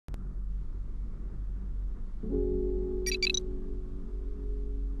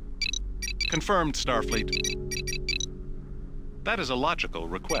Confirmed, Starfleet. That is a logical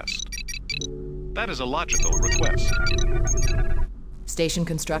request. That is a logical request. Station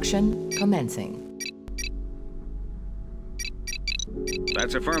construction commencing.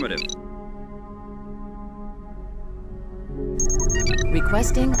 That's affirmative.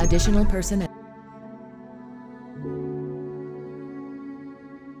 Requesting additional personnel.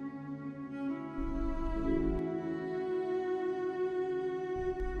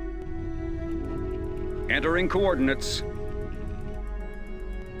 Entering coordinates.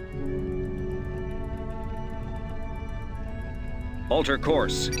 Alter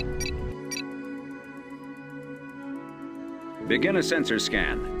course. Begin a sensor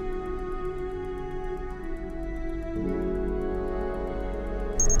scan.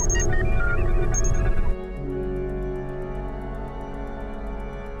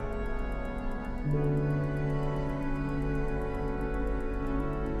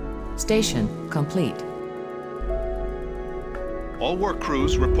 Station complete. All work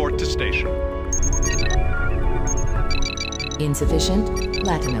crews report to station. Insufficient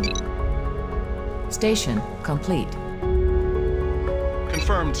platinum. Station complete.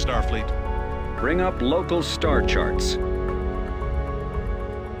 Confirmed, Starfleet. Bring up local star charts.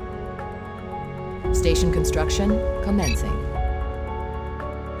 Station construction commencing.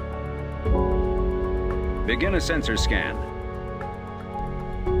 Begin a sensor scan.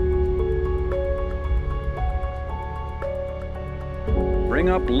 Bring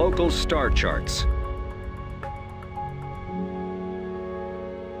up local star charts.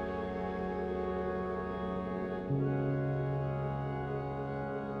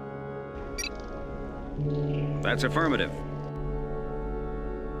 That's affirmative.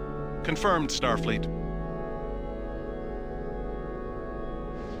 Confirmed, Starfleet.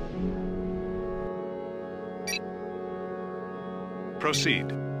 Proceed.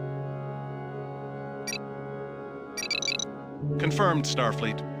 Confirmed,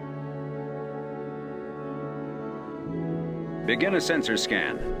 Starfleet. Begin a sensor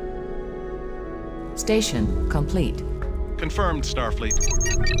scan. Station complete. Confirmed, Starfleet.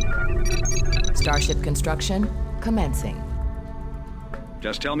 Starship construction commencing.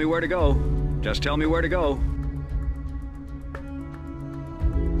 Just tell me where to go. Just tell me where to go.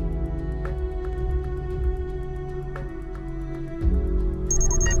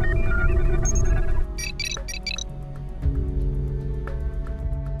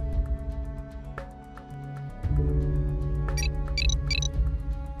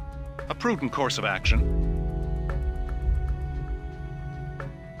 A prudent course of action.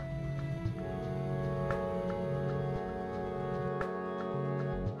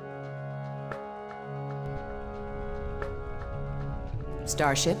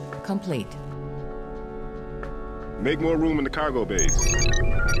 Starship complete. Make more room in the cargo base.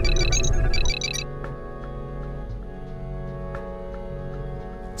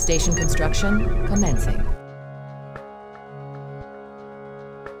 Station construction commencing.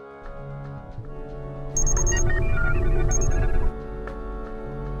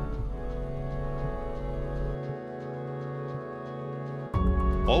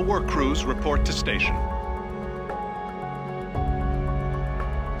 All work crews report to station.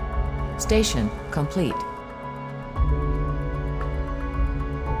 Station complete.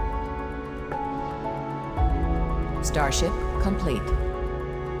 Starship complete.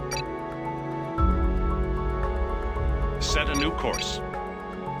 Set a new course.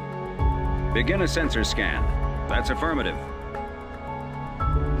 Begin a sensor scan. That's affirmative.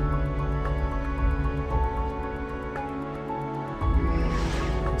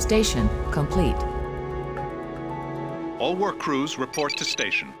 Station complete. All work crews report to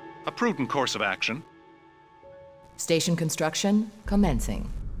station. A prudent course of action. Station construction commencing.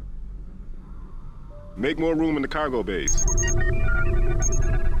 Make more room in the cargo base.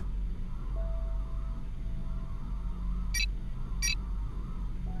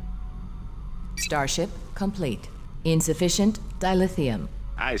 Starship complete. Insufficient dilithium.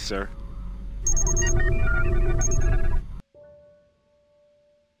 Aye, sir.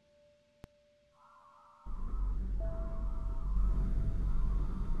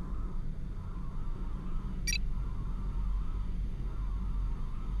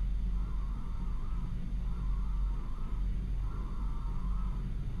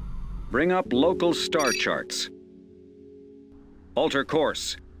 Bring up local star charts. Alter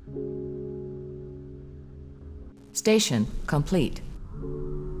course. Station complete.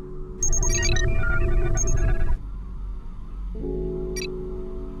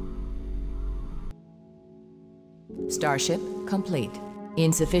 Starship complete.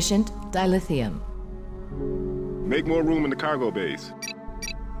 Insufficient dilithium. Make more room in the cargo base.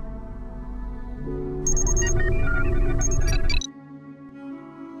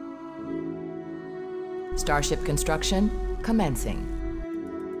 Starship construction commencing.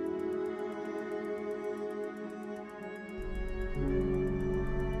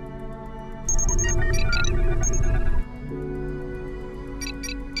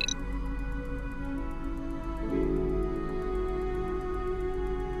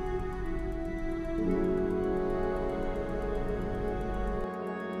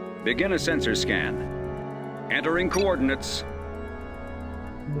 Begin a sensor scan. Entering coordinates.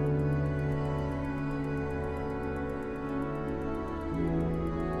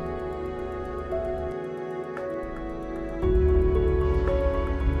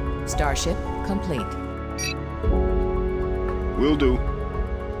 Starship complete. Will do.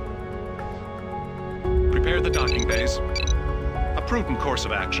 Prepare the docking bays. A prudent course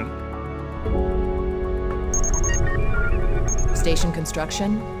of action. Station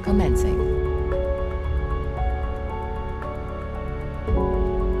construction commencing.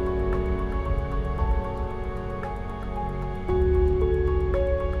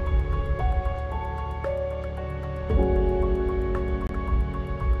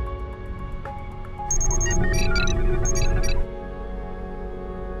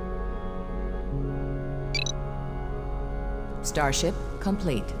 Starship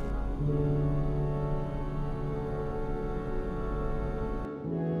complete.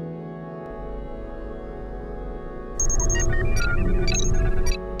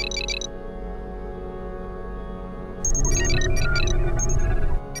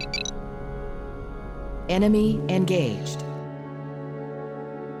 Enemy engaged.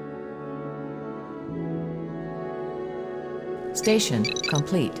 Station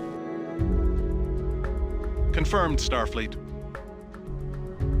complete. Confirmed, Starfleet.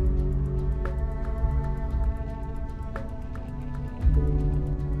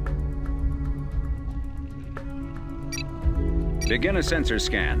 Begin a sensor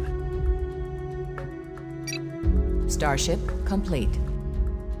scan. Starship complete.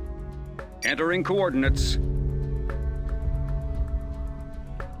 Entering coordinates.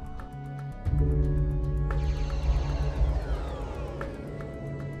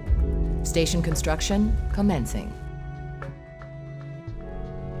 Station construction commencing.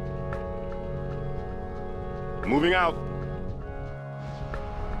 Moving out.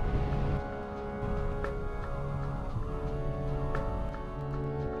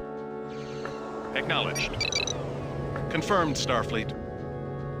 Acknowledged. Confirmed, Starfleet.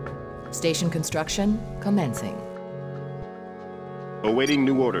 Station construction commencing. Awaiting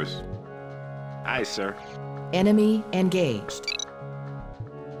new orders. Aye, sir. Enemy engaged.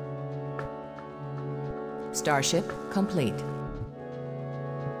 Starship complete.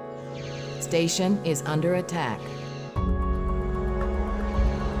 Station is under attack.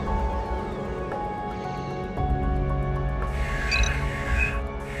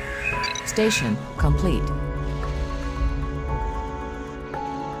 Station complete.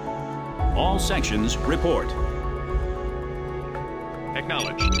 All sections report.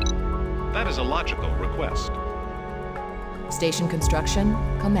 Acknowledged. That is a logical request. Station construction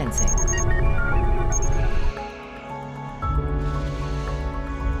commencing.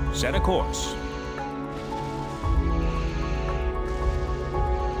 Set a course.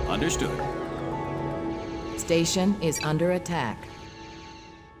 Understood. Station is under attack.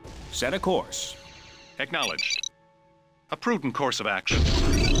 Set a course. Acknowledged. A prudent course of action.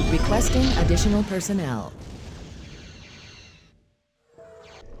 Requesting additional personnel.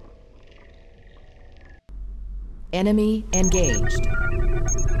 Enemy engaged.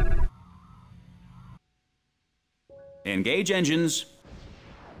 Engage engines.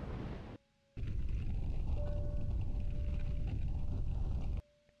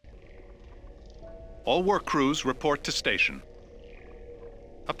 All work crews report to station.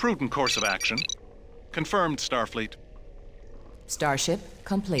 A prudent course of action. Confirmed, Starfleet. Starship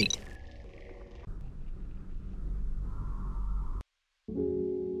complete.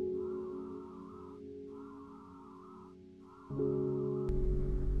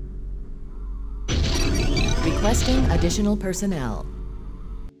 Requesting additional personnel.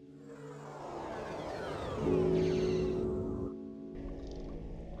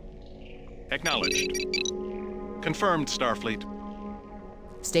 Acknowledged. Confirmed, Starfleet.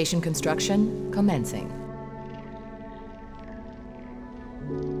 Station construction commencing.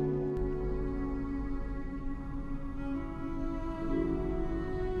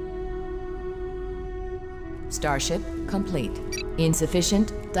 Starship complete.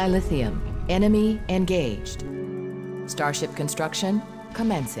 Insufficient dilithium. Enemy engaged. Starship construction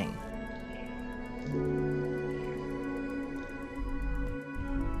commencing.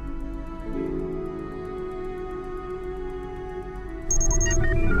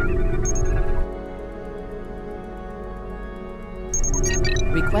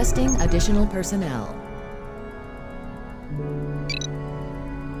 Requesting additional personnel.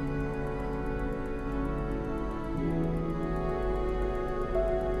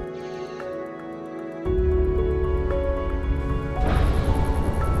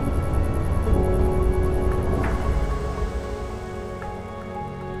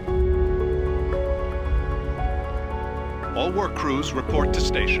 All work crews report to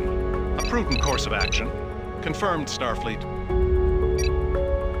station. A prudent course of action. Confirmed, Starfleet.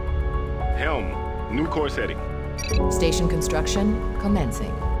 Helm, new course heading. Station construction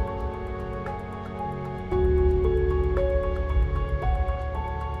commencing.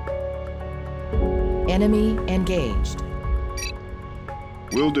 Enemy engaged.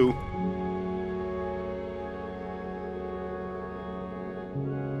 Will do.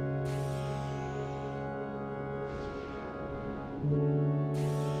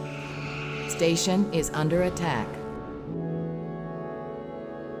 Station is under attack.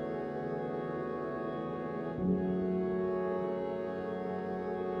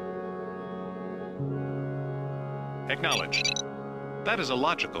 Acknowledged. That is a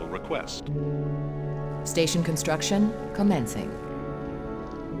logical request. Station construction commencing.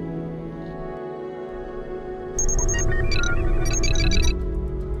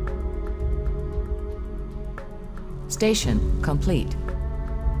 Station complete.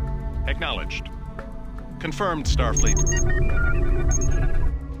 Acknowledged. Confirmed, Starfleet.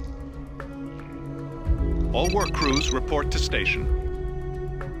 All work crews report to station.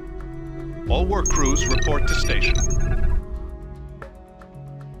 All work crews report to station.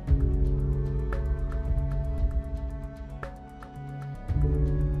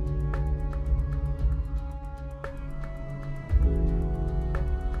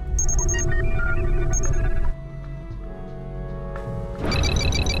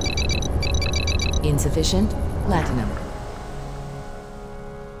 Insufficient platinum.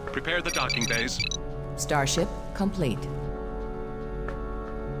 Prepare the docking bays. Starship complete.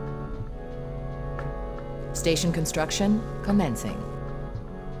 Station construction commencing.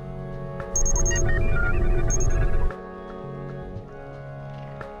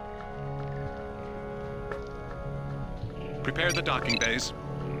 Prepare the docking bays.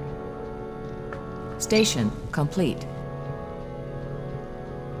 Station complete.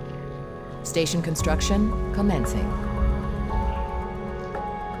 Station construction commencing.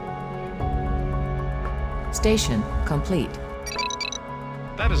 Station complete.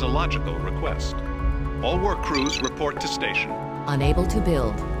 That is a logical request. All work crews report to station. Unable to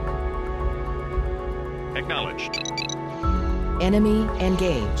build. Acknowledged. Enemy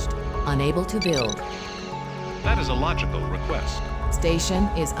engaged. Unable to build. That is a logical request. Station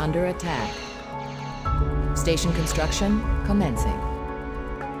is under attack. Station construction commencing.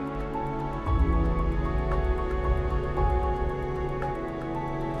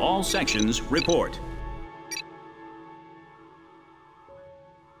 All sections report.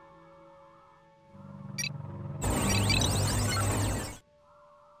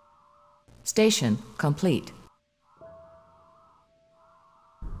 Station complete.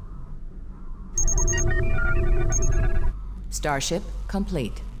 Starship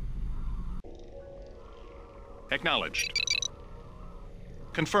complete. Acknowledged.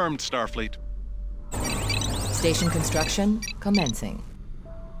 Confirmed, Starfleet. Station construction commencing.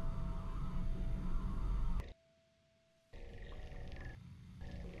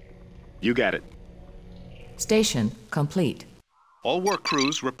 You got it. Station complete. All work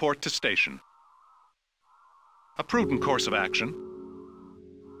crews report to station. A prudent course of action.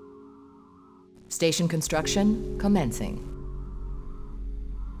 Station construction commencing.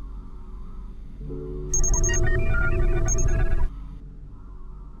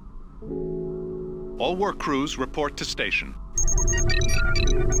 All work crews report to station.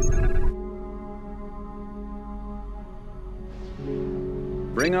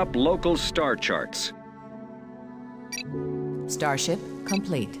 Bring up local star charts. Starship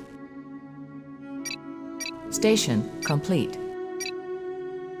complete. Station complete.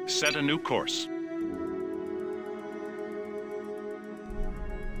 Set a new course.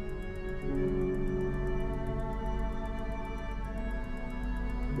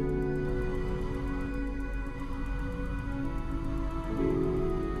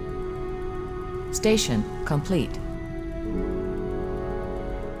 Station complete.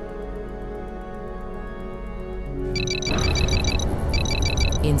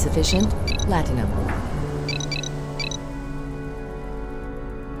 Insufficient platinum.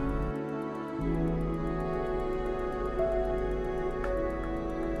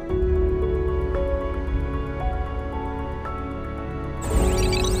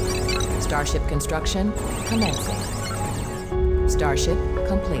 Starship construction commencing. Starship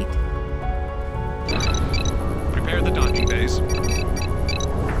complete. Prepare the docking bays.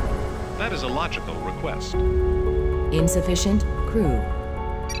 That is a logical request. Insufficient crew.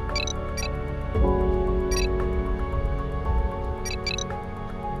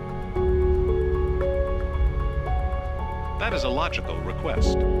 That is a logical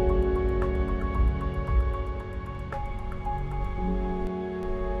request.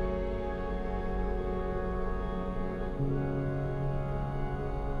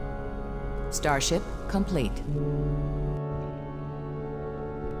 Starship complete.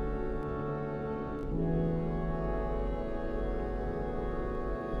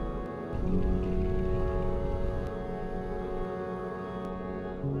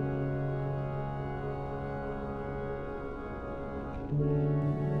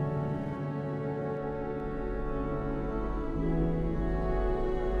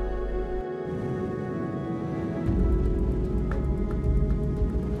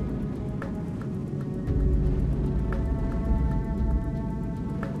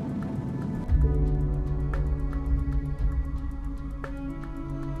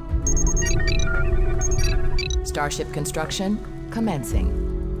 Starship construction commencing.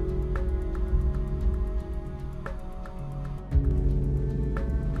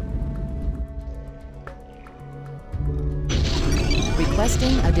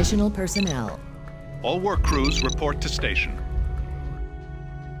 Requesting additional personnel. All work crews report to station.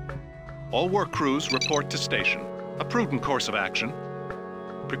 All work crews report to station. A prudent course of action.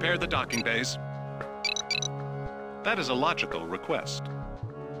 Prepare the docking bays. That is a logical request.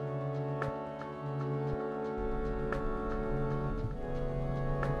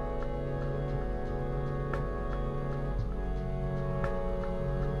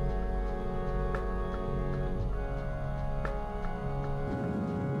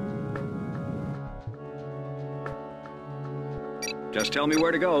 Just tell me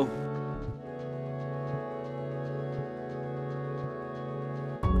where to go.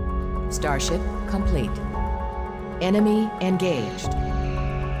 Starship complete. Enemy engaged.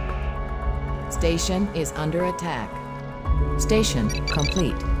 Station is under attack. Station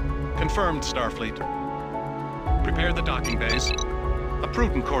complete. Confirmed, Starfleet. Prepare the docking bays. A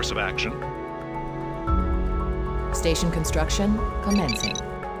prudent course of action. Station construction commencing.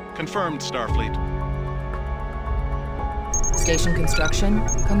 Confirmed, Starfleet. Station construction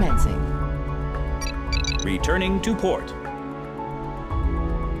commencing. Returning to port.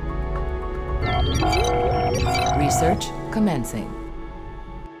 Research commencing.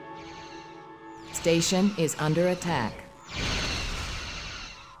 Station is under attack.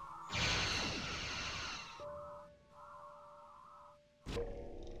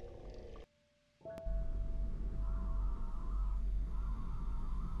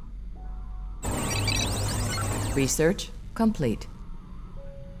 Research complete.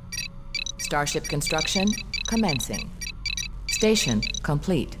 Starship construction commencing. Station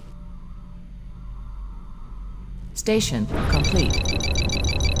complete. Station complete.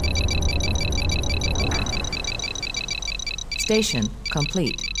 Station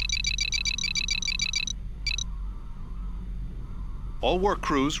complete. All work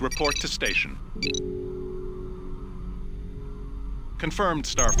crews report to station. Confirmed,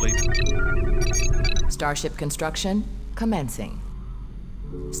 Starfleet. Starship construction commencing.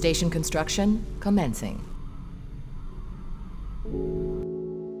 Station construction commencing.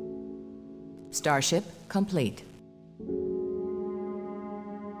 Starship complete.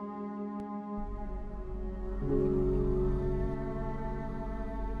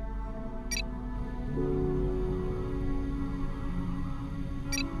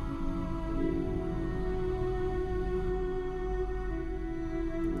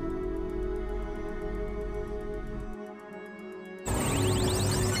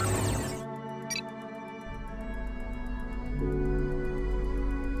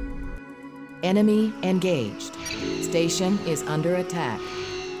 Enemy engaged. Station is under attack.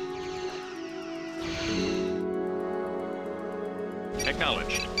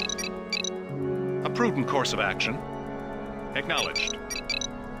 Acknowledged. A prudent course of action. Acknowledged.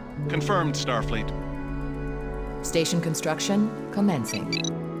 Confirmed, Starfleet. Station construction commencing.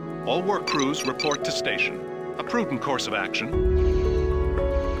 All work crews report to station. A prudent course of action.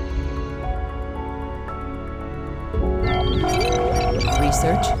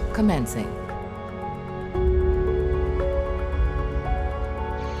 Research commencing.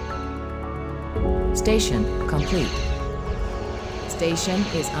 Station complete. Station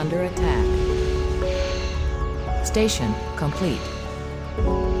is under attack. Station complete.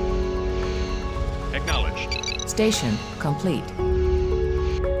 Acknowledged. Station complete.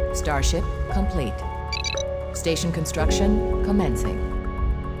 Starship complete. Station construction commencing.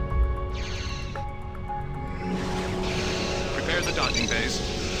 Prepare the docking bays.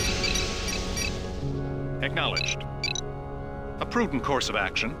 Acknowledged. A prudent course of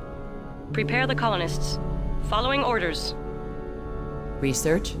action. Prepare the colonists. Following orders.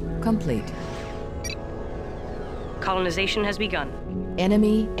 Research complete. Colonization has begun.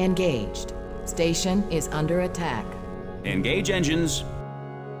 Enemy engaged. Station is under attack. Engage engines.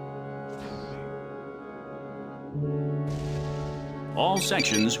 All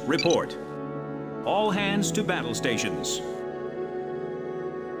sections report. All hands to battle stations.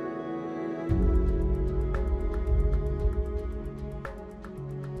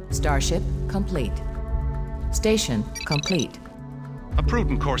 Starship complete. Station complete. A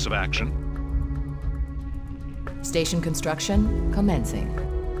prudent course of action. Station construction commencing.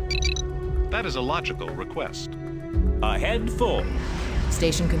 That is a logical request. Ahead full.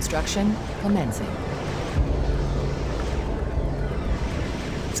 Station construction commencing.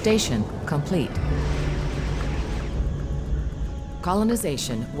 Station complete.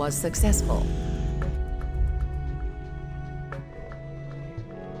 Colonization was successful.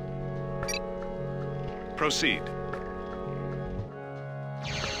 Proceed.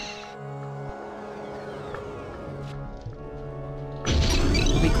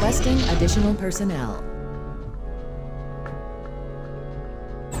 Requesting additional personnel.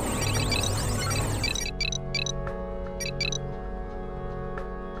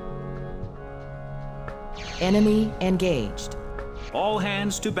 Enemy engaged. All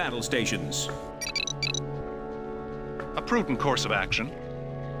hands to battle stations. A prudent course of action.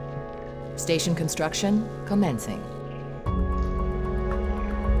 Station construction commencing.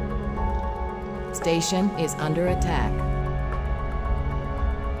 Station is under attack.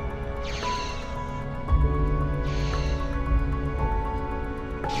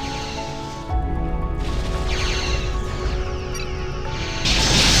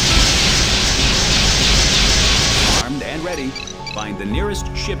 Armed and ready. Find the nearest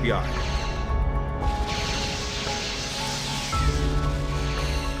shipyard.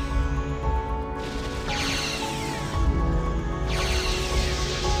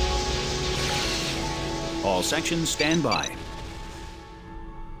 All sections stand by.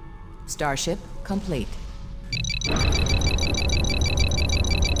 Starship complete.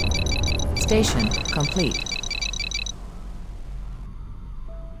 Station complete.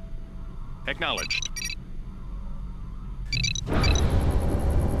 Acknowledged.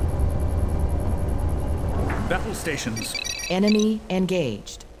 Battle stations. Enemy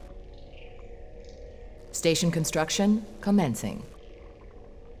engaged. Station construction commencing.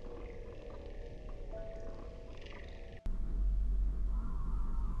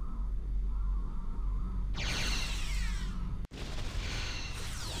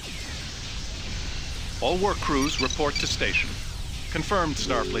 All work crews report to station. Confirmed,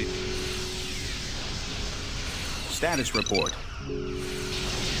 Starfleet. Status report.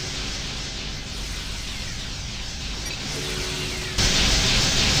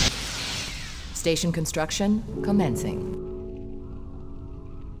 Station construction commencing.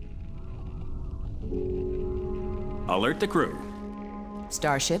 Alert the crew.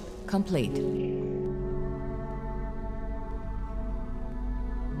 Starship complete.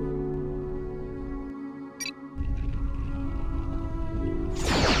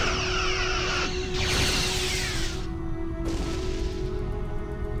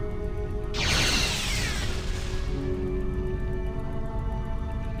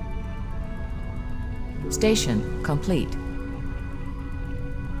 Station complete.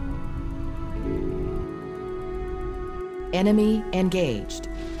 Enemy engaged.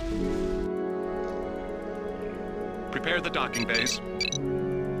 Prepare the docking bays.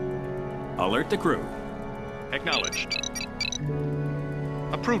 Alert the crew. Acknowledged.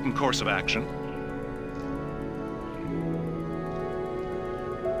 A prudent course of action.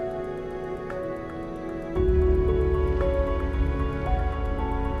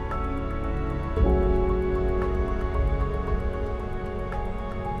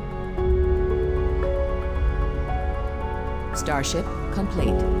 Starship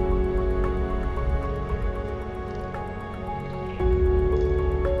complete.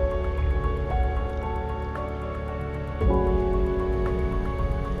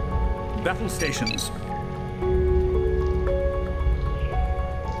 Battle stations.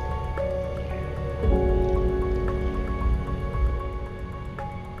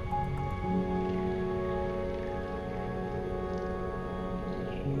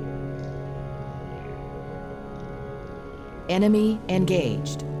 Enemy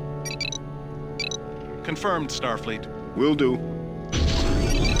engaged. Confirmed, Starfleet. Will do.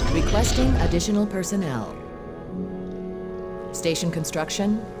 Requesting additional personnel. Station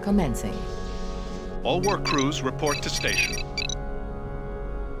construction commencing. All work crews report to station.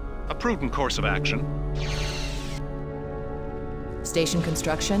 A prudent course of action. Station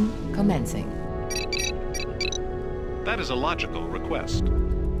construction commencing. That is a logical request.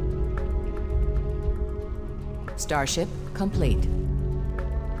 Starship complete.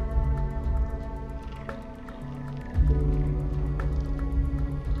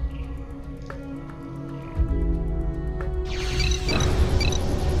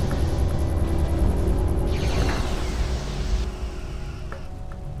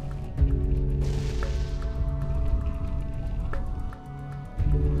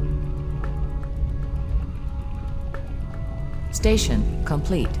 Station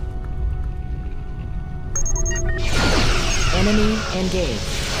complete. Enemy engaged.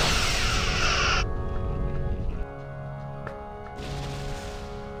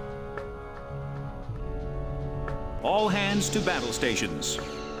 All hands to battle stations.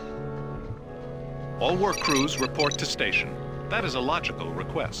 All work crews report to station. That is a logical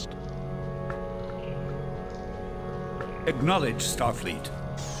request. Acknowledge, Starfleet.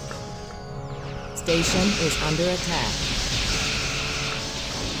 Station is under attack.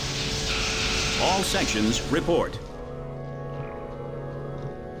 All sections report.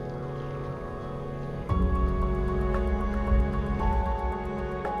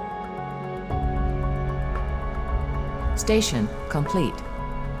 Station complete.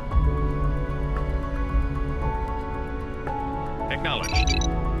 Acknowledged.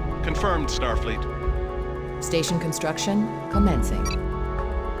 Confirmed, Starfleet. Station construction commencing.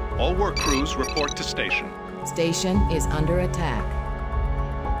 All work crews report to station. Station is under attack.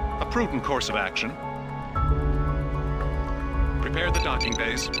 A prudent course of action. Prepare the docking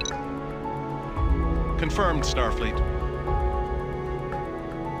bays. Confirmed, Starfleet.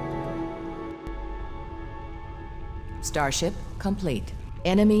 Starship complete.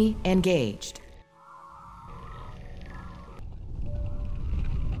 Enemy engaged.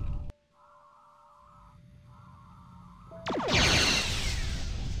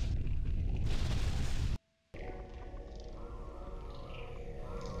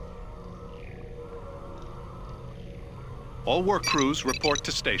 All work crews report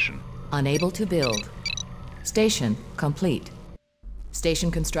to station. Unable to build. Station complete.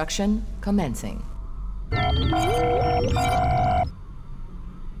 Station construction commencing.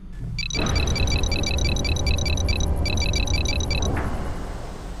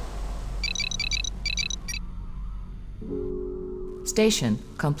 Station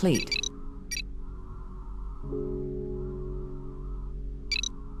complete.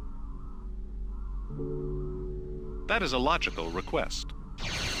 That is a logical request.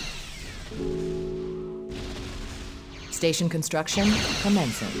 Station construction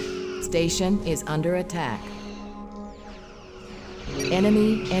commencing. Station is under attack.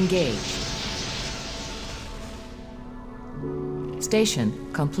 Enemy engaged.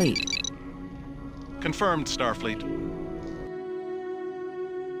 Station complete. Confirmed, Starfleet.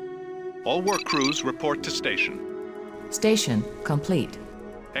 All work crews report to station. Station complete.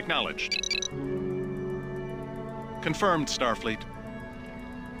 Acknowledged. Confirmed, Starfleet.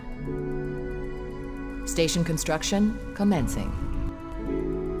 Station construction commencing.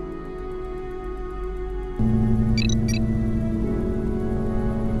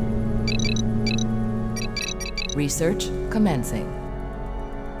 Research commencing.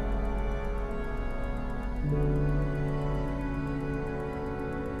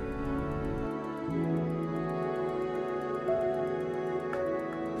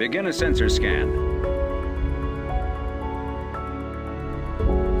 Begin a sensor scan.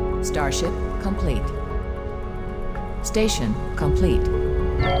 Starship complete. Station complete.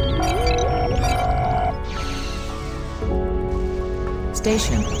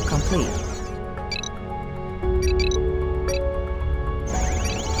 Station complete.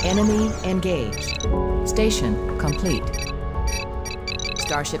 Enemy engaged. Station complete.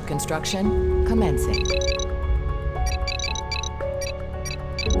 Starship construction commencing.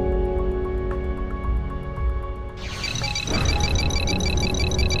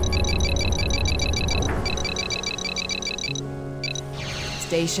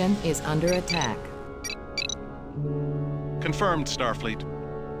 Station is under attack. Confirmed, Starfleet.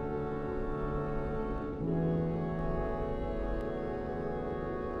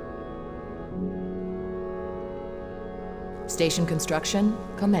 Station construction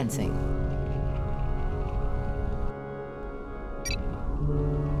commencing.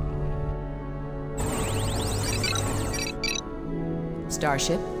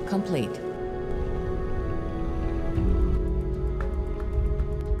 Starship complete.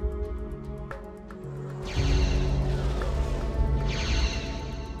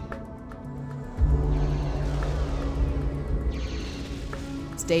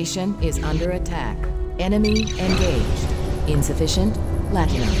 Station is under attack. Enemy engaged. Insufficient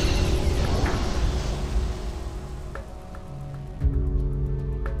platinum.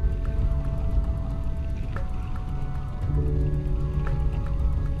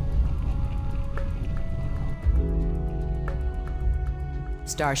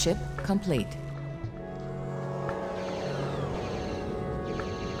 Starship complete.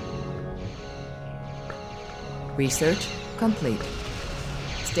 Research complete.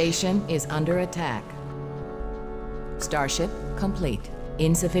 Station is under attack. Starship complete.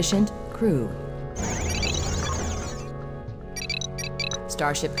 Insufficient crew.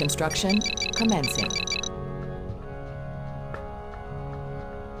 Starship construction commencing.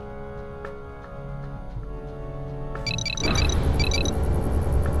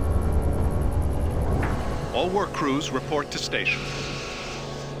 All work crews report to station.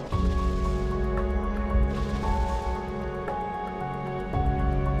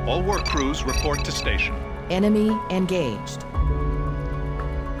 All work crews report to station. Enemy engaged.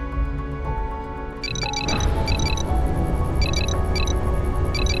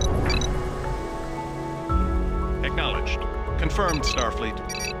 Acknowledged. Confirmed, Starfleet.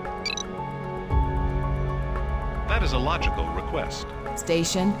 That is a logical request.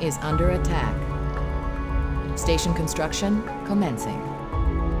 Station is under attack. Station construction commencing.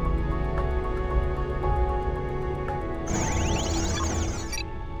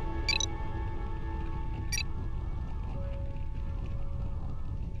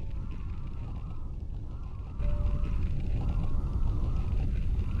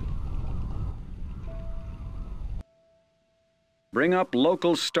 Bring up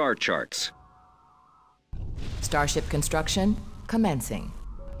local star charts. Starship construction commencing.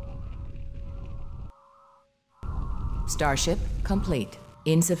 Starship complete.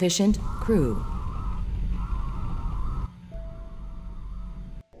 Insufficient crew.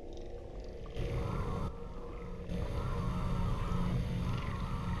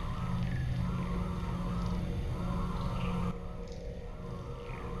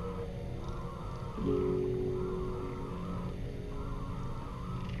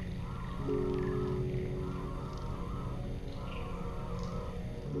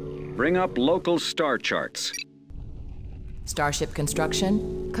 Bring up local star charts. Starship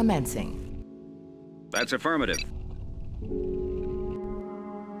construction commencing. That's affirmative.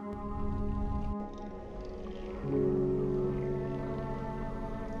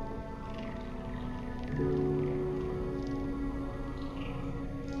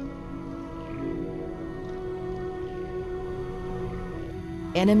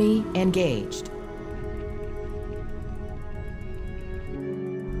 Enemy engaged.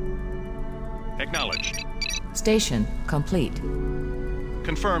 Acknowledged. Station complete.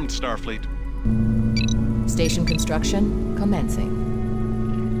 Confirmed, Starfleet. Station construction commencing.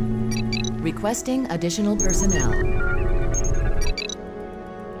 Requesting additional personnel.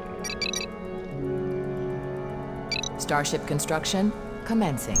 Starship construction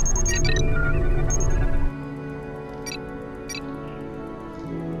commencing.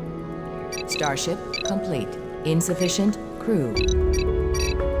 Starship complete. Insufficient crew.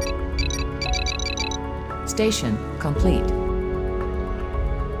 Station complete.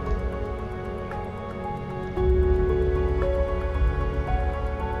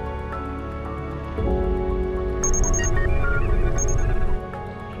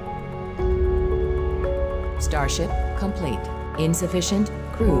 Starship complete. Insufficient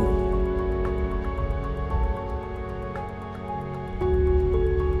crew.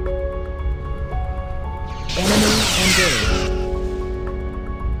 Enemy engaged.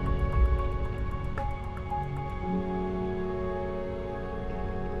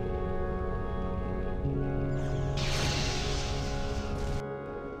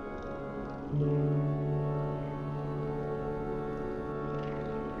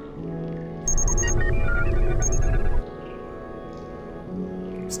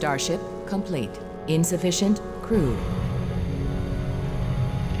 Starship complete. Insufficient crew.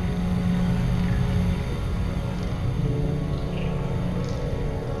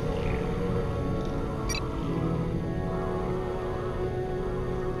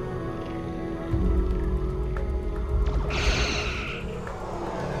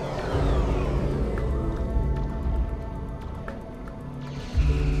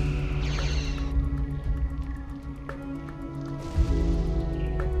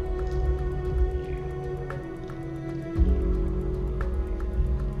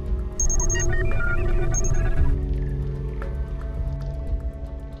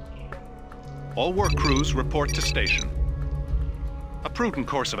 All work crews report to station. A prudent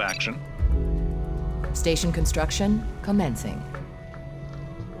course of action. Station construction commencing.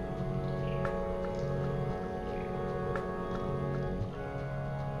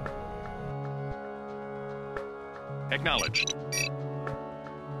 Acknowledged.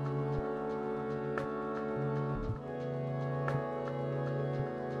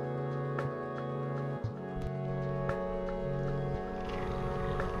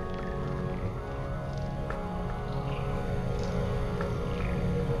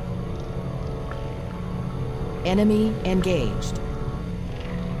 Enemy engaged.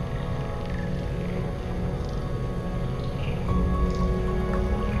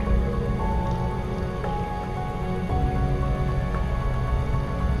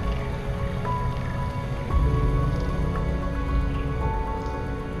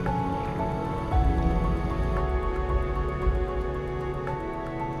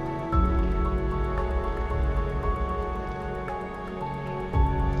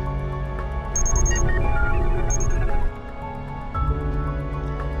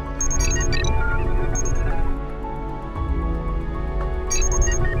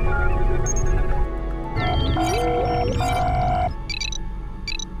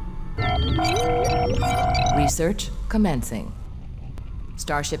 Research commencing.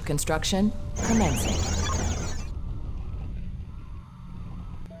 Starship construction commencing.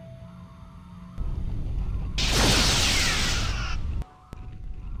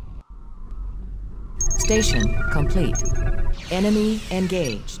 Station complete. Enemy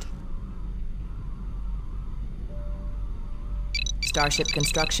engaged. Starship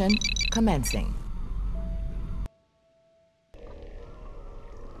construction commencing.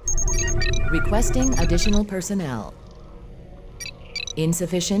 Requesting additional personnel.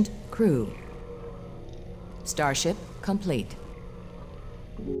 Insufficient crew. Starship complete.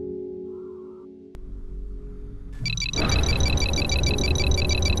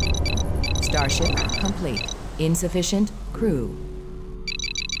 Starship complete. Insufficient crew.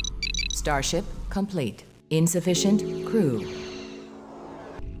 Starship complete. Insufficient crew.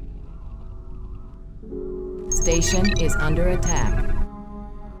 Station is under attack.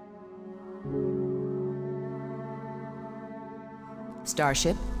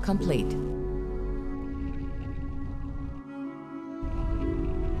 Starship complete.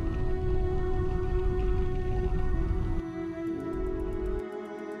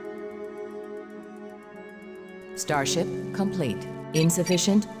 Starship complete.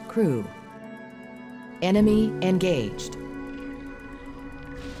 Insufficient crew. Enemy engaged.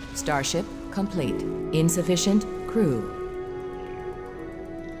 Starship complete. Insufficient crew.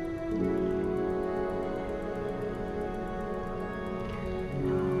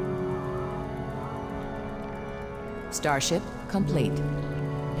 Starship complete.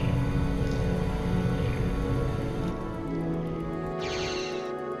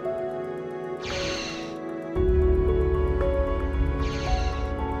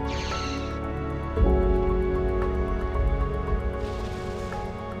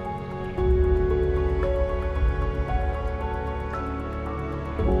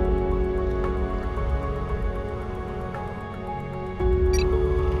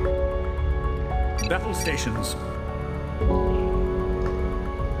 Battle stations.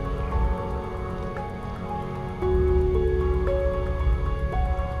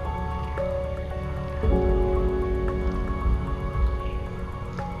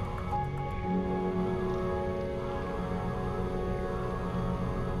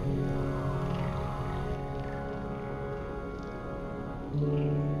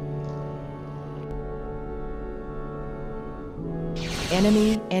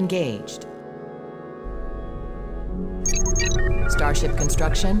 Enemy engaged. Starship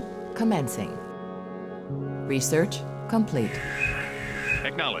construction commencing. Research complete.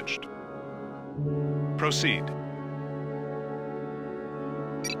 Acknowledged. Proceed.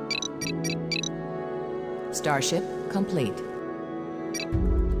 Starship complete.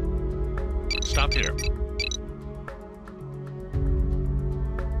 Stop here.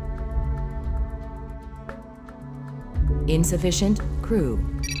 Insufficient crew.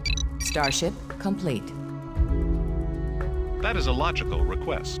 Starship complete. That is a logical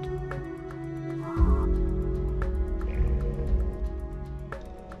request.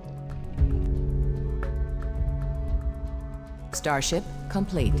 Starship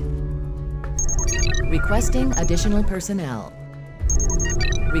complete. Requesting additional personnel.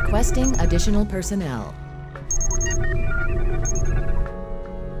 Requesting additional personnel.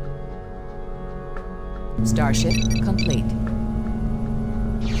 Starship complete.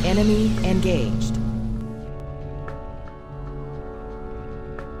 Enemy engaged.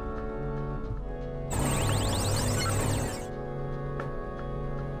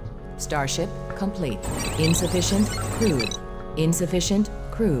 Starship complete. Insufficient crew. Insufficient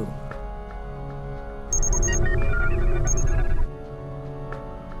crew.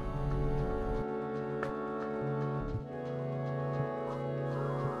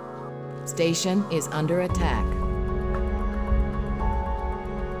 Station is under attack.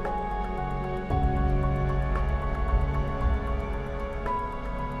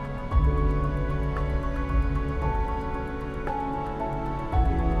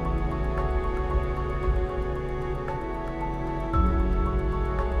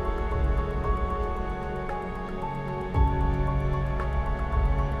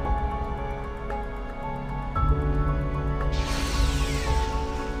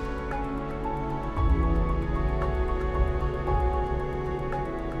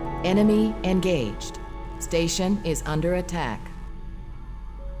 Enemy engaged. Station is under attack.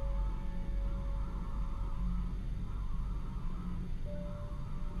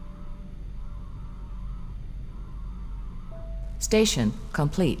 Station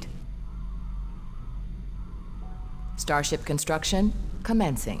complete. Starship construction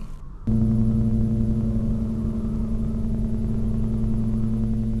commencing.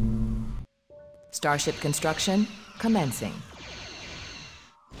 Starship construction commencing.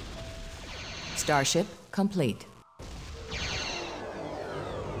 Starship complete.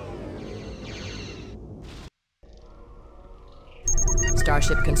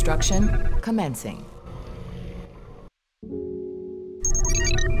 Starship construction commencing.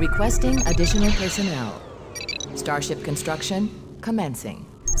 Requesting additional personnel. Starship construction commencing.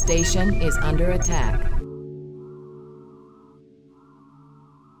 Station is under attack.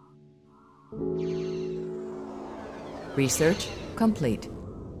 Research complete.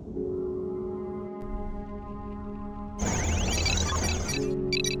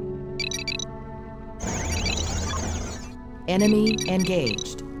 Enemy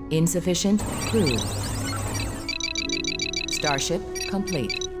engaged. Insufficient crew. Starship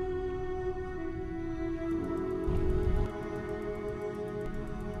complete.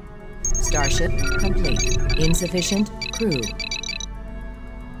 Starship complete. Insufficient crew.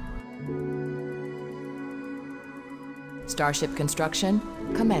 Starship construction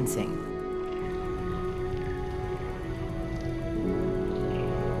commencing.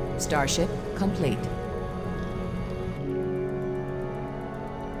 Starship complete.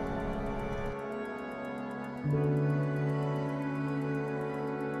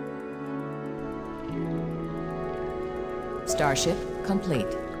 Starship complete.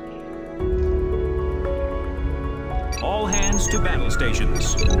 All hands to battle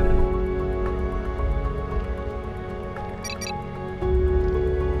stations.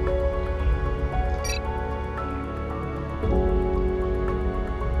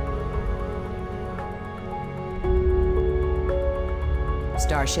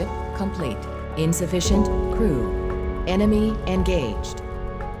 Starship complete. Insufficient crew. Enemy engaged.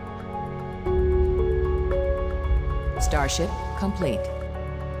 Starship complete.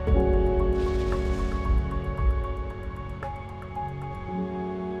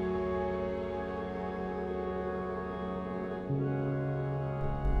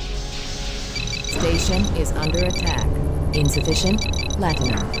 Station is under attack. Insufficient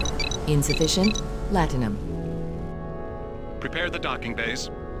platinum. Insufficient platinum. Prepare the docking bays.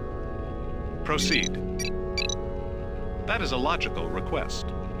 Proceed. That is a logical request.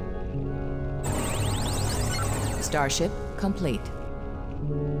 Starship complete.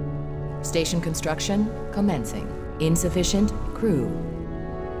 Station construction commencing. Insufficient crew.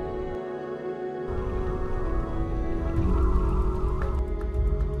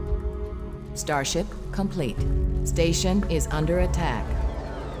 Starship complete. Station is under attack.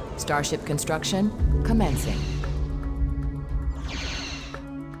 Starship construction commencing.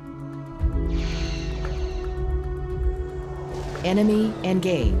 Enemy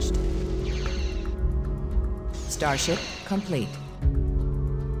engaged. Starship complete.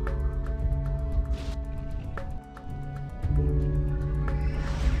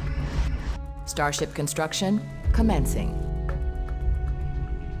 Starship construction commencing.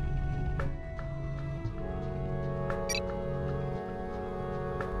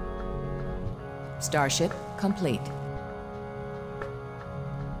 Starship complete.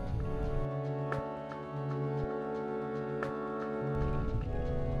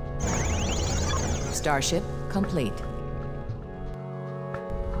 Starship complete.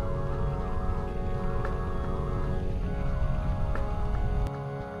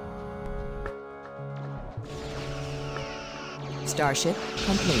 Starship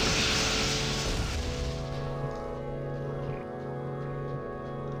complete.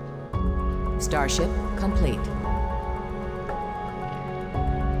 Starship complete.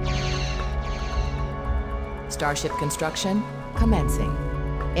 Starship construction commencing.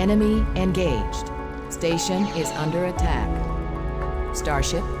 Enemy engaged. Station is under attack.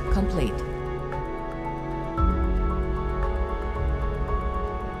 Starship complete.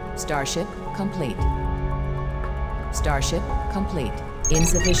 Starship complete. Starship complete.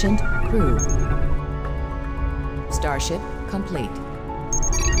 Insufficient crew. Starship complete.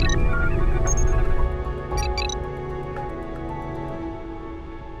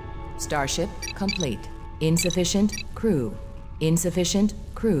 Starship complete. Insufficient crew. Insufficient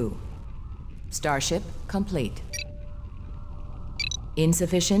crew. Starship complete.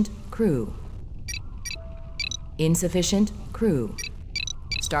 Insufficient crew. Insufficient crew.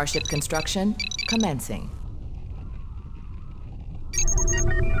 Starship construction commencing.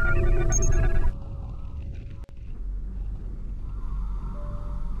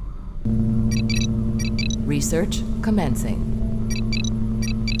 Research commencing.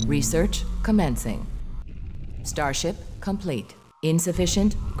 Research commencing. Starship complete.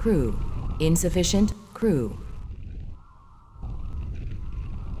 Insufficient crew. Insufficient crew.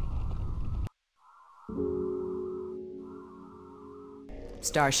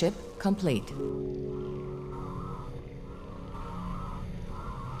 Starship complete.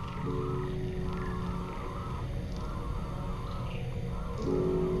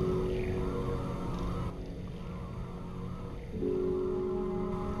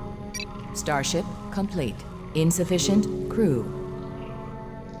 Starship complete. Insufficient crew.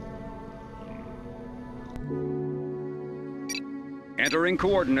 Entering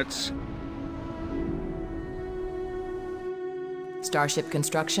coordinates. Starship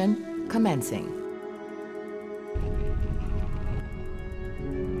construction commencing.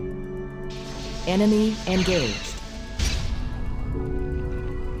 Enemy engaged.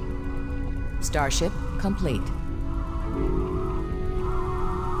 Starship complete.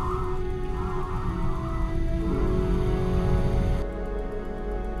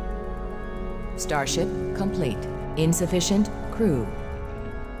 Starship complete. Insufficient crew.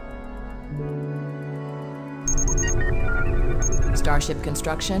 Starship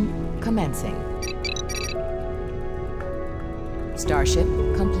construction commencing. Starship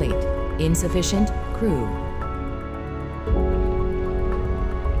complete. Insufficient crew.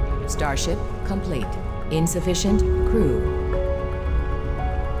 Starship complete. Insufficient crew.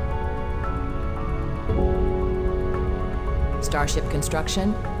 Starship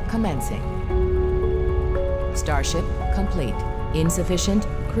construction commencing. Starship complete. Insufficient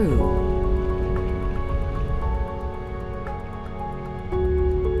crew.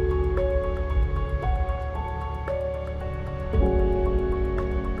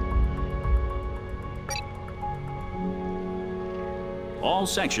 All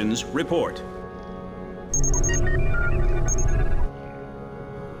sections report.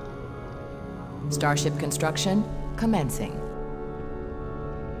 Starship construction commencing.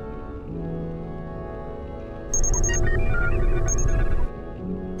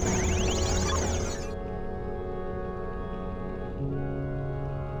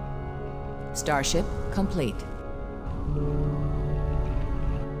 Starship complete.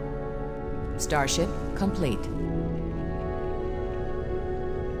 Starship complete.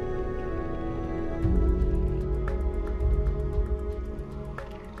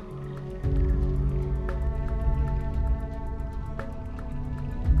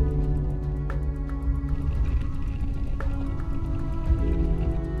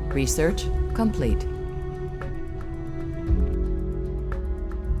 Research complete.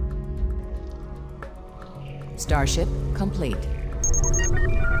 Starship complete.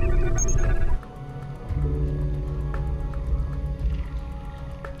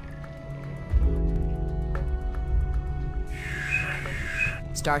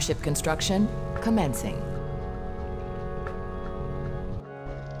 Starship construction commencing.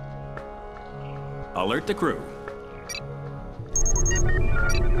 Alert the crew.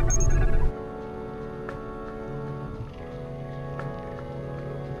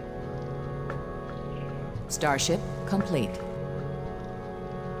 Starship complete.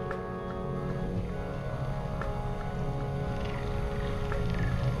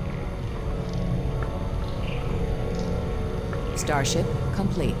 Starship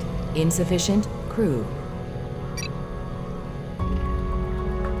complete. Insufficient crew.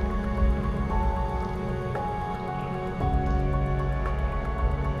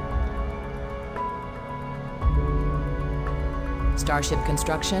 Starship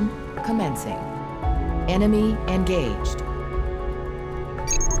construction commencing. Enemy engaged.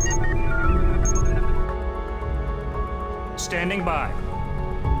 Standing by.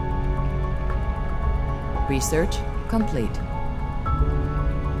 Research complete.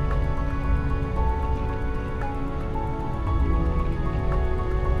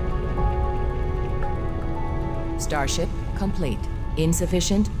 Starship complete.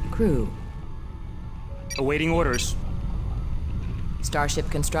 Insufficient crew. Awaiting orders. Starship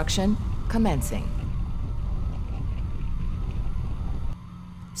construction commencing.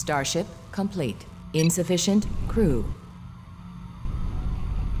 Starship complete. Insufficient crew.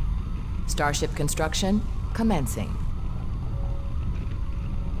 Starship construction commencing.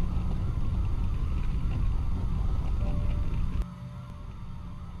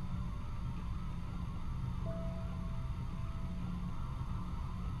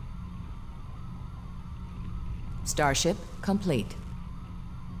 Starship complete.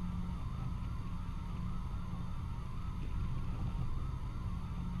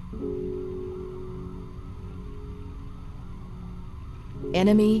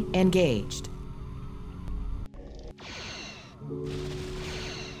 Enemy engaged.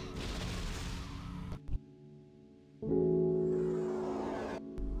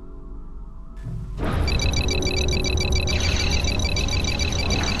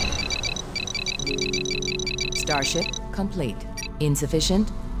 Starship complete. Insufficient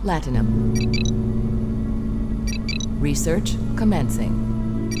latinum. Research commencing.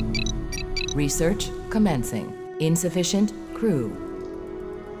 Research commencing. Insufficient crew.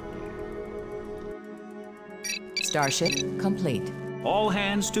 Starship complete. All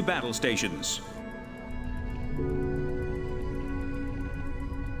hands to battle stations.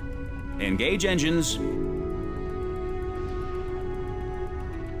 Engage engines.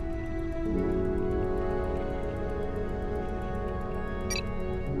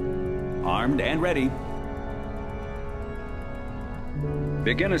 Armed and ready.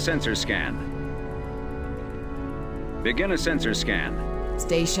 Begin a sensor scan. Begin a sensor scan.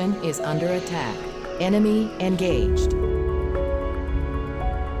 Station is under attack. Enemy engaged.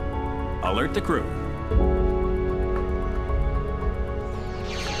 Alert the crew.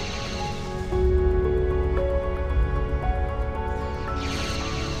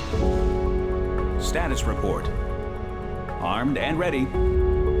 Status report. Armed and ready.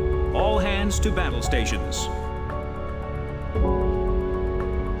 All hands to battle stations.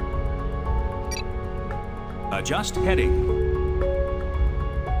 Adjust heading.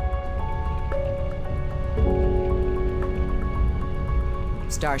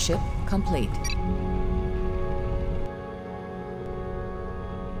 Starship complete.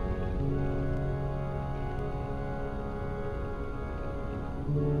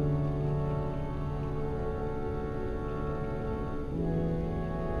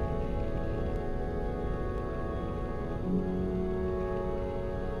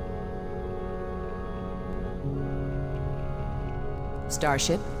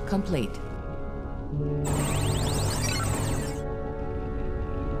 Starship complete.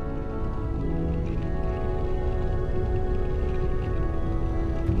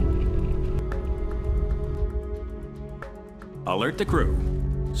 Alert the crew.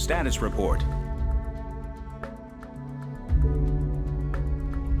 Status report.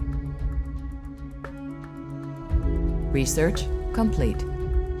 Research complete.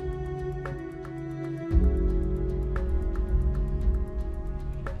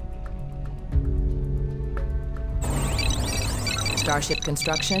 Starship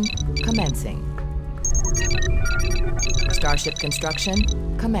construction commencing. Starship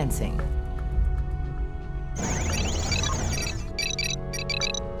construction commencing.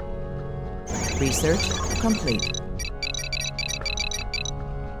 Research complete.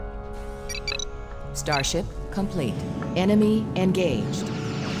 Starship complete. Enemy engaged.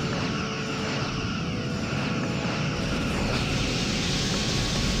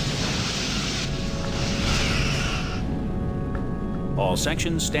 All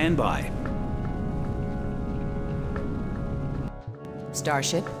sections stand by.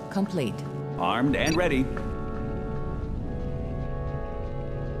 Starship complete. Armed and ready.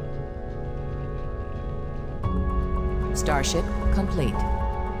 Starship complete.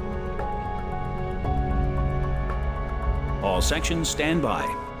 All sections stand by.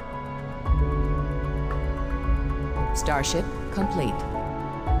 Starship complete.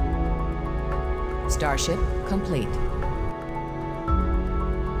 Starship complete.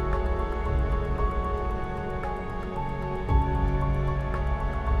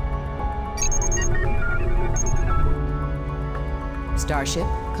 Starship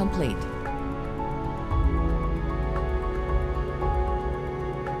complete.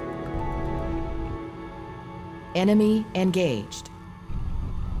 Enemy engaged.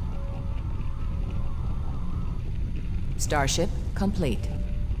 Starship complete.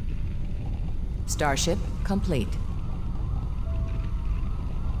 Starship complete.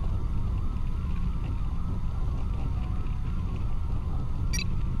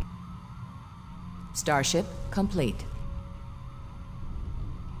 Starship complete.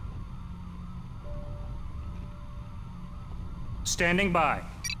 Standing by.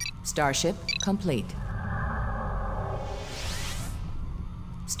 Starship complete.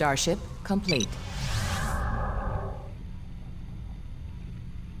 Starship complete.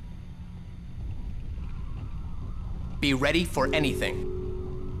 Be ready for anything.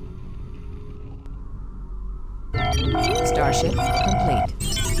 Starship complete.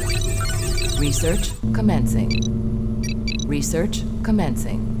 Research commencing. Research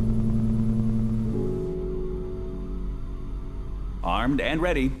commencing. Armed and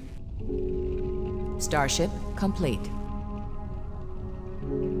ready. Starship complete.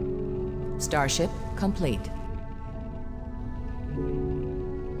 Starship complete.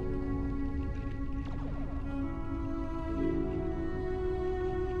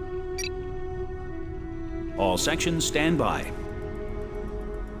 All sections stand by.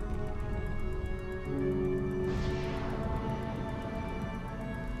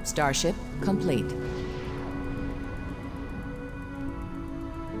 Starship complete.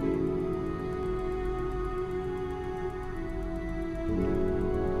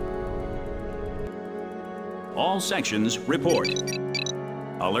 All sections report.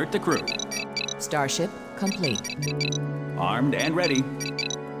 Alert the crew. Starship complete. Armed and ready.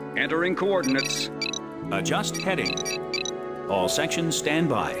 Entering coordinates. Adjust heading. All sections stand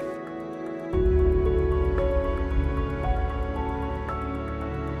by.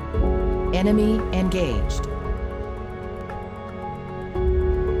 Enemy engaged.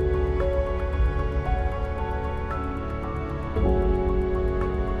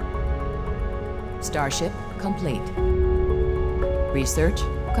 Starship complete. Research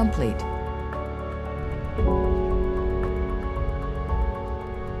complete.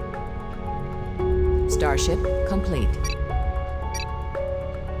 Starship complete.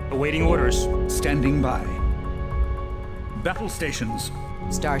 Awaiting orders. Standing by. Battle stations.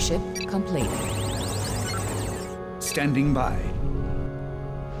 Starship complete. Standing by.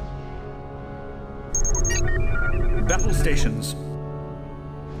 Battle stations.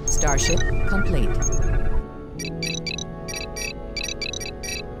 Starship complete.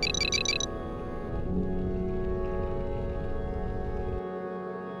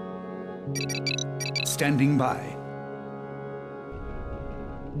 Standing by.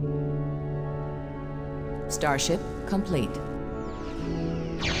 Starship complete.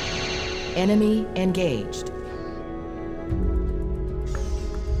 Enemy engaged.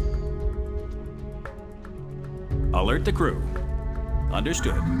 Alert the crew.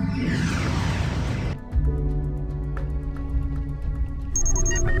 Understood.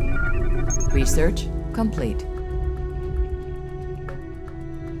 Research complete.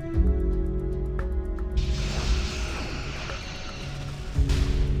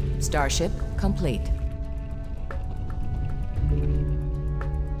 Starship complete.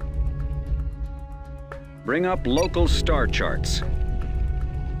 Bring up local star charts.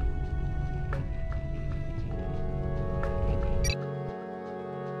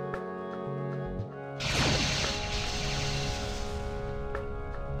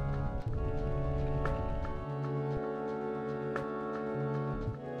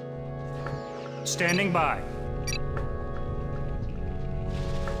 Standing by.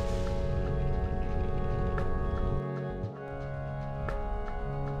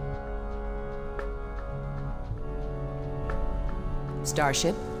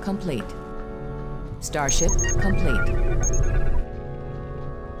 Starship complete. Starship complete.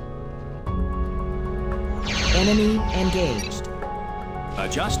 Enemy engaged.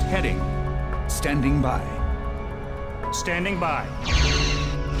 Adjust heading. Standing by. Standing by.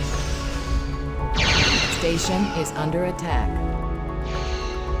 Station is under attack.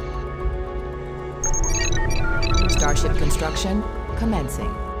 Starship construction commencing.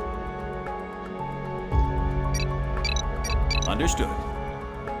 Understood.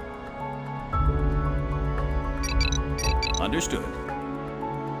 Understood.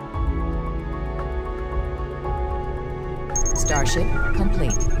 Starship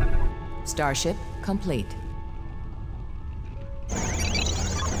complete. Starship complete.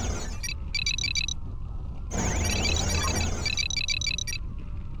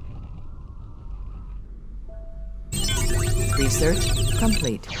 Research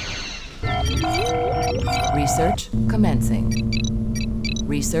complete. Research commencing.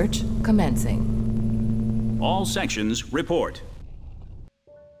 Research commencing. All sections report.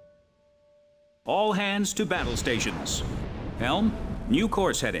 All hands to battle stations. Helm, new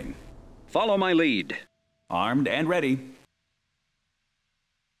course heading. Follow my lead. Armed and ready.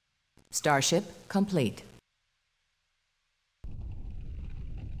 Starship complete.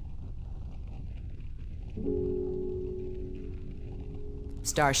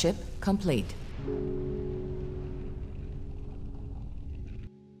 Starship complete.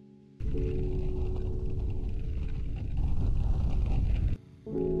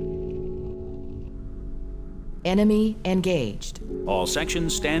 Enemy engaged. All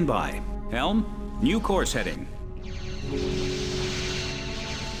sections stand by. Helm, new course heading.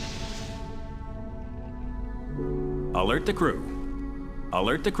 Alert the crew.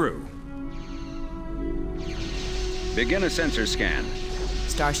 Alert the crew. Begin a sensor scan.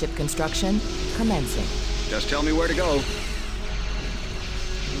 Starship construction commencing. Just tell me where to go.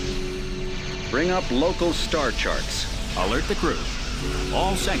 Bring up local star charts. Alert the crew.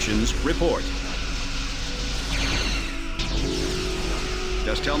 All sections report.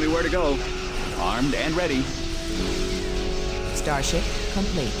 Just tell me where to go. Armed and ready. Starship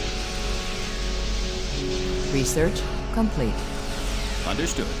complete. Research complete.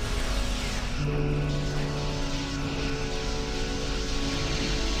 Understood.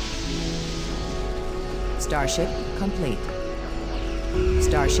 Starship complete.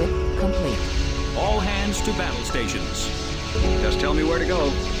 Starship complete. All hands to battle stations. Just tell me where to go.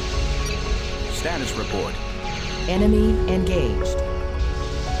 Status report. Enemy engaged.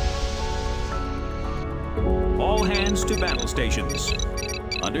 All hands to battle stations.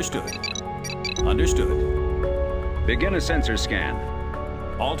 Understood. Understood. Begin a sensor scan.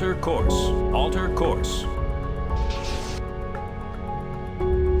 Alter course. Alter course.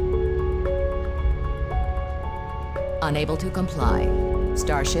 Unable to comply.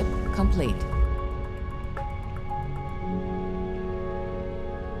 Starship complete.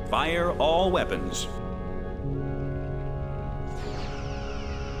 Fire all weapons.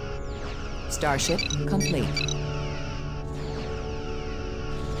 Starship complete.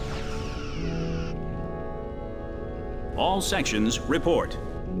 All sections report.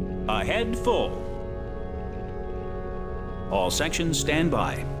 Ahead full. All sections stand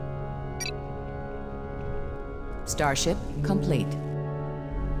by. Starship complete.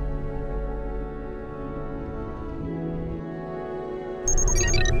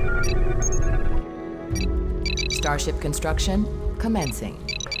 Starship construction commencing.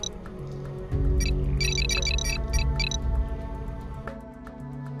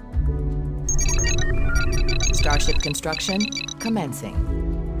 Starship construction commencing.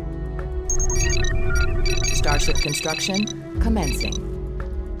 Starship construction commencing.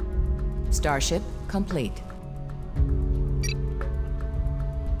 Starship complete.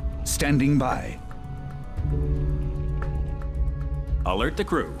 Standing by. Alert the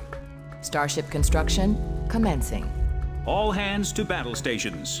crew. Starship construction commencing. All hands to battle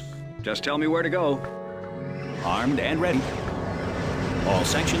stations. Just tell me where to go. Armed and ready. All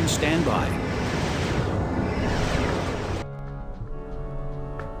sections stand by.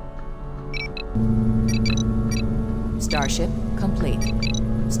 Starship complete.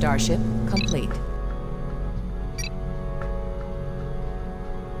 Starship complete.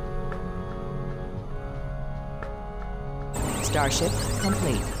 Starship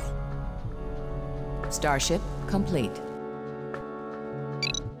complete. Starship complete.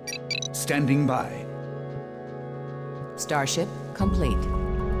 Standing by. Starship complete.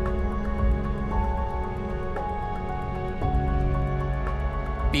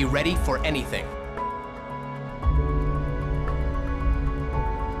 Be ready for anything.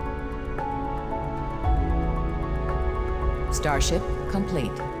 Starship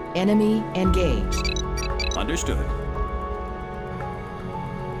complete. Enemy engaged. Understood.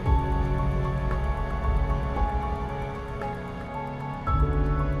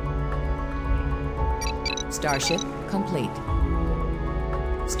 Starship complete.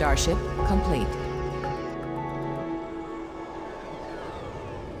 Starship complete.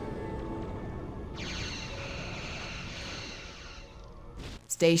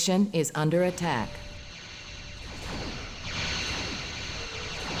 Station is under attack.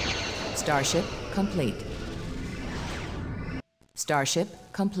 Starship complete. Starship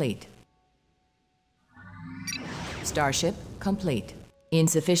complete. Starship complete.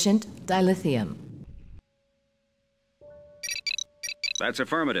 Insufficient dilithium. That's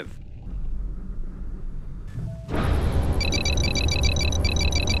affirmative.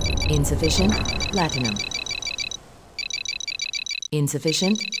 Insufficient platinum.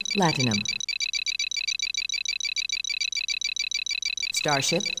 Insufficient platinum.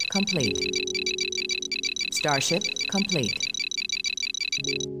 Starship complete. Starship complete.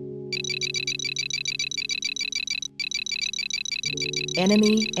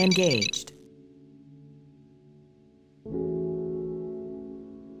 Enemy engaged.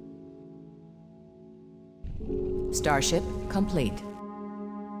 Starship complete.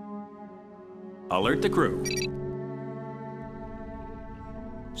 Alert the crew.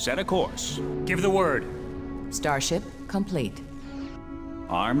 Set a course. Give the word. Starship complete.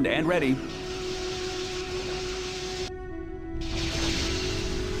 Armed and ready.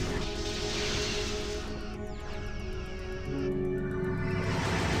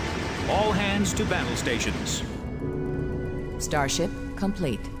 to battle stations. Starship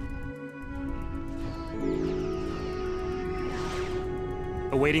complete.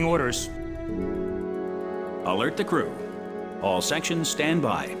 Awaiting orders. Alert the crew. All sections stand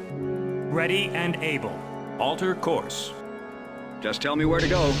by. Ready and able. Alter course. Just tell me where to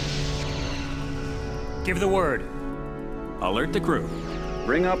go. Give the word. Alert the crew.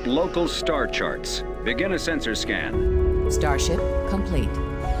 Bring up local star charts. Begin a sensor scan. Starship complete.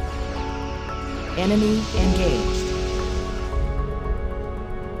 Enemy engaged.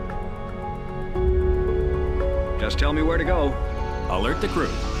 Just tell me where to go. Alert the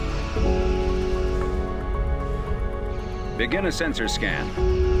crew. Begin a sensor scan.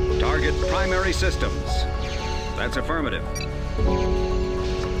 Target primary systems. That's affirmative.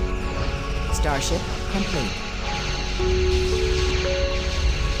 Starship complete.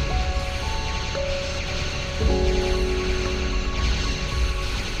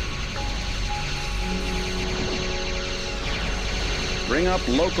 Bring up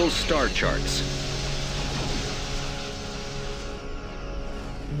local star charts.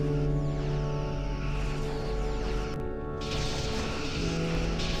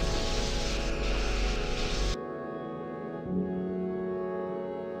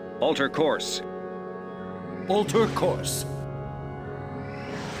 Alter course. Alter course.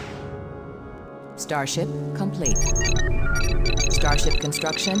 Starship complete. Starship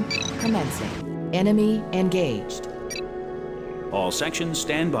construction commencing. Enemy engaged. All sections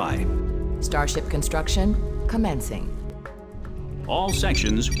stand by. Starship construction commencing. All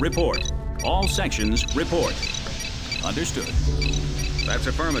sections report. All sections report. Understood. That's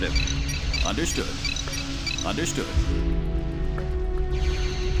affirmative. Understood. Understood.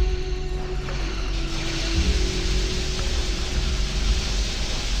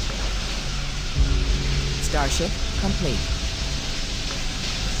 Starship complete.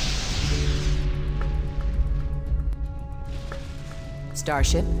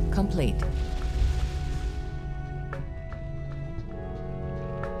 Starship complete.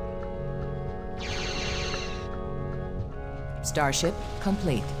 Starship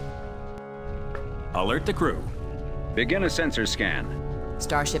complete. Alert the crew. Begin a sensor scan.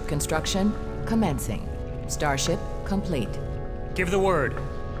 Starship construction commencing. Starship complete. Give the word.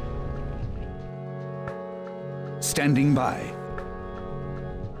 Standing by.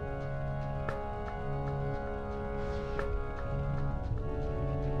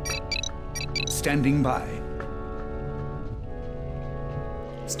 Standing by.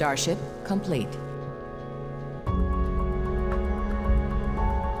 Starship complete.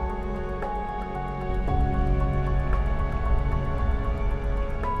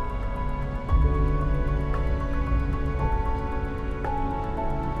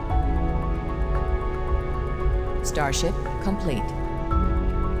 Starship complete.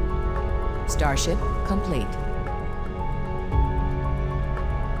 Starship complete.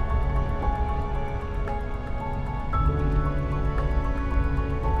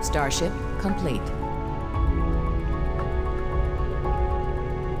 Starship complete.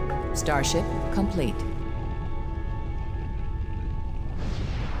 Starship complete.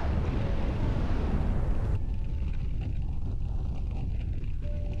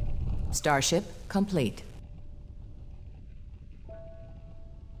 Starship complete.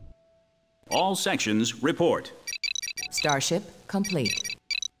 All sections report. Starship complete.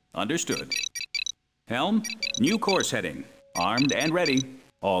 Understood. Helm, new course heading. Armed and ready.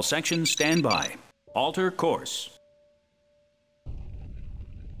 All sections stand by. Alter course.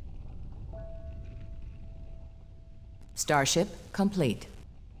 Starship complete.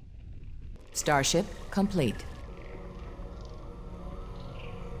 Starship complete.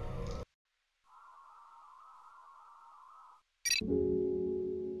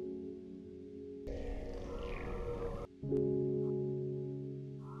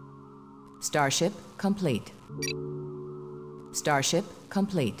 Starship complete. Starship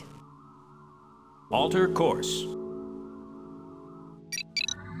complete. Alter course.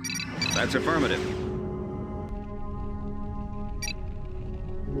 That's affirmative.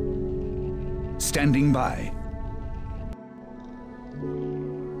 Standing by.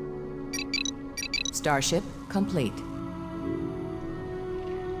 Starship complete.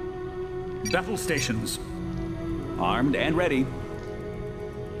 Battle stations. Armed and ready.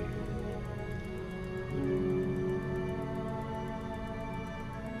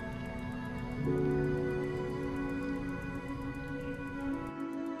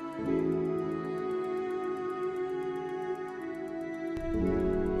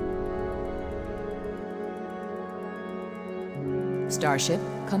 Starship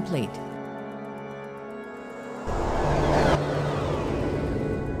complete.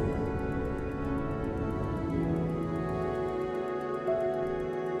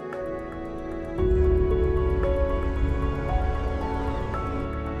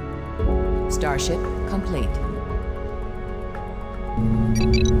 Starship complete.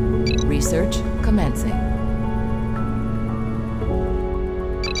 Research commencing.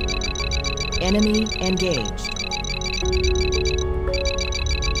 Enemy engaged.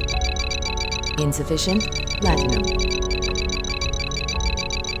 Insufficient platinum.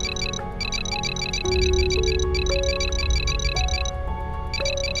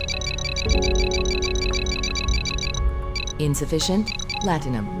 Insufficient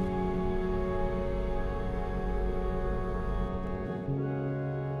platinum.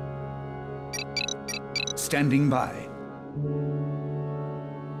 Standing by.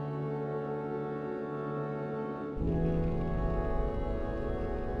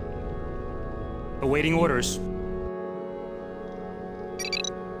 Awaiting orders.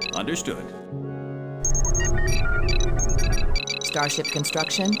 Understood. Starship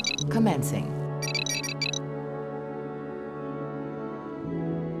construction commencing.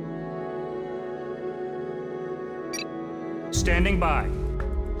 Standing by.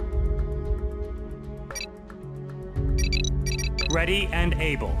 Ready and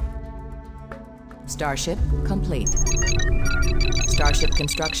able. Starship complete. Starship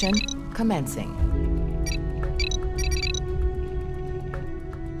construction commencing.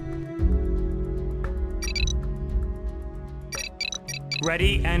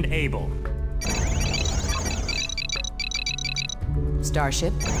 Ready and able.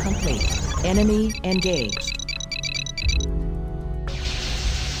 Starship complete. Enemy engaged.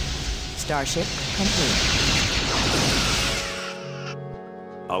 Starship complete.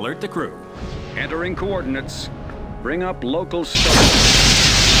 Alert the crew. Entering coordinates. Bring up local start.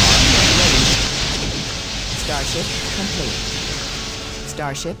 Starship complete.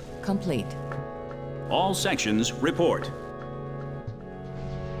 Starship complete. All sections report.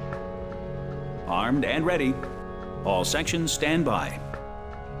 Armed and ready. All sections stand by.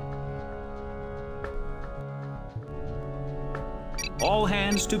 All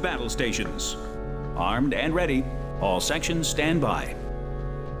hands to battle stations. Armed and ready. All sections stand by.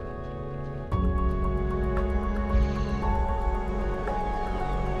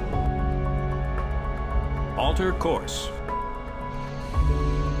 Alter course.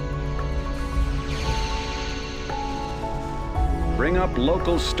 Bring up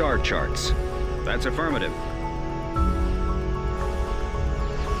local star charts. That's affirmative.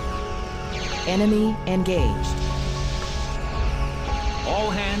 Enemy engaged. All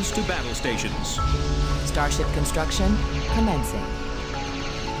hands to battle stations. Starship construction commencing.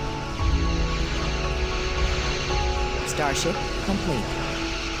 Starship complete.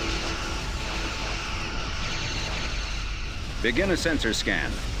 Begin a sensor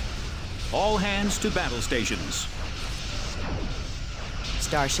scan. All hands to battle stations.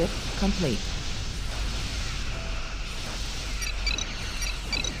 Starship complete.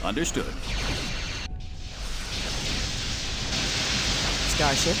 Understood.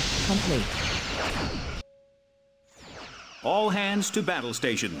 Starship complete. All hands to battle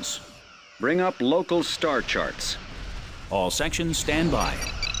stations. Bring up local star charts. All sections stand by.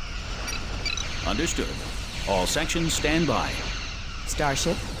 Understood. All sections stand by.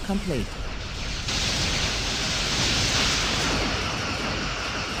 Starship complete.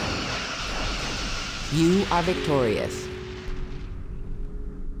 You are victorious.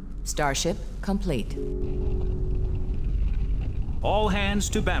 Starship complete. All hands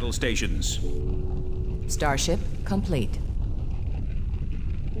to battle stations. Starship complete.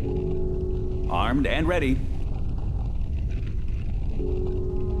 Armed and ready.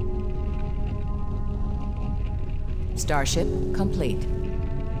 Starship complete.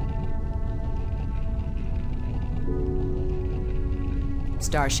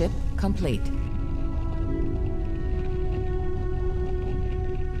 Starship complete.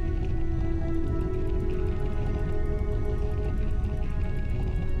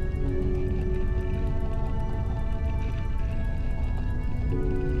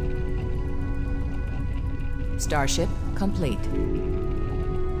 Starship complete.